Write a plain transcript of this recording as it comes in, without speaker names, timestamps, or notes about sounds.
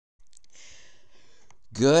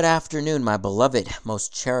Good afternoon, my beloved,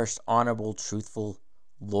 most cherished, honorable, truthful,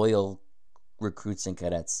 loyal recruits and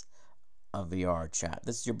cadets of VR chat.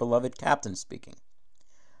 This is your beloved captain speaking.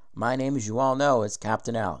 My name, as you all know, is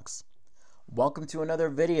Captain Alex. Welcome to another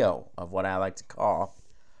video of what I like to call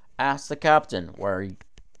Ask the Captain, where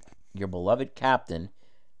your beloved captain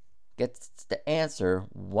gets to answer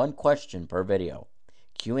one question per video.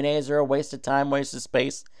 Q&As are a waste of time, waste of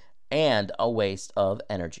space, and a waste of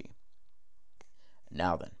energy.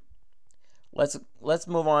 Now then, let's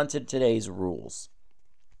move on to today's rules.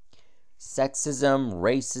 Sexism,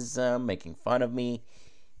 racism, making fun of me,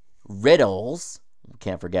 riddles,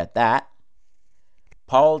 can't forget that.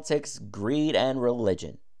 Politics, greed, and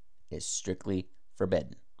religion is strictly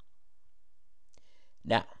forbidden.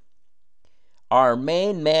 Now, our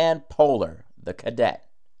main man, Polar, the cadet,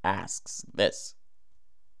 asks this.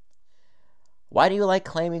 Why do you like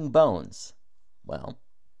claiming bones? Well,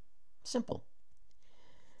 simple.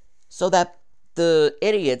 So that the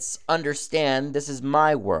idiots understand this is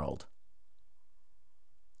my world.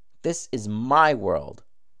 This is my world.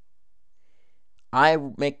 I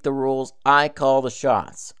make the rules. I call the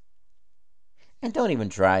shots. And don't even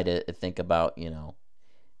try to think about,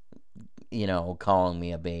 calling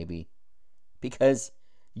me a baby. Because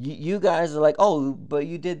you guys are like, oh, but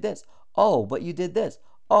you did this. Oh, but you did this.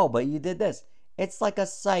 Oh, but you did this. It's like a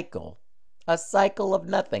cycle. A cycle of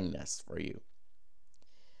nothingness for you.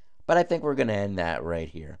 But I think we're going to end that right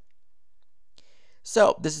here.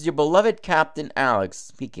 So, this is your beloved Captain Alex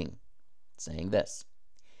speaking, saying this.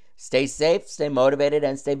 Stay safe, stay motivated,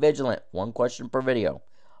 and stay vigilant. One question per video.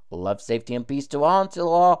 Love, safety, and peace to all.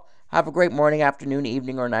 Until all, have a great morning, afternoon,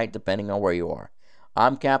 evening, or night, depending on where you are.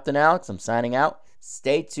 I'm Captain Alex. I'm signing out.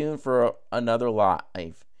 Stay tuned for another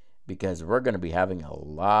live, because we're going to be having a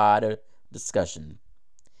lot of discussion.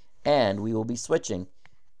 And we will be switching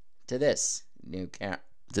to this new camera.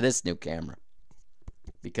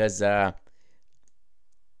 Because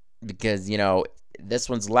this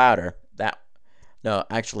one's louder.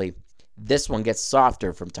 This one gets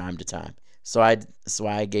softer from time to time. So I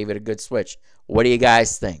gave it a good switch. What do you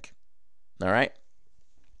guys think? All right.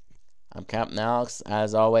 I'm Captain Alex,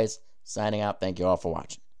 as always, signing out. Thank you all for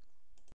watching.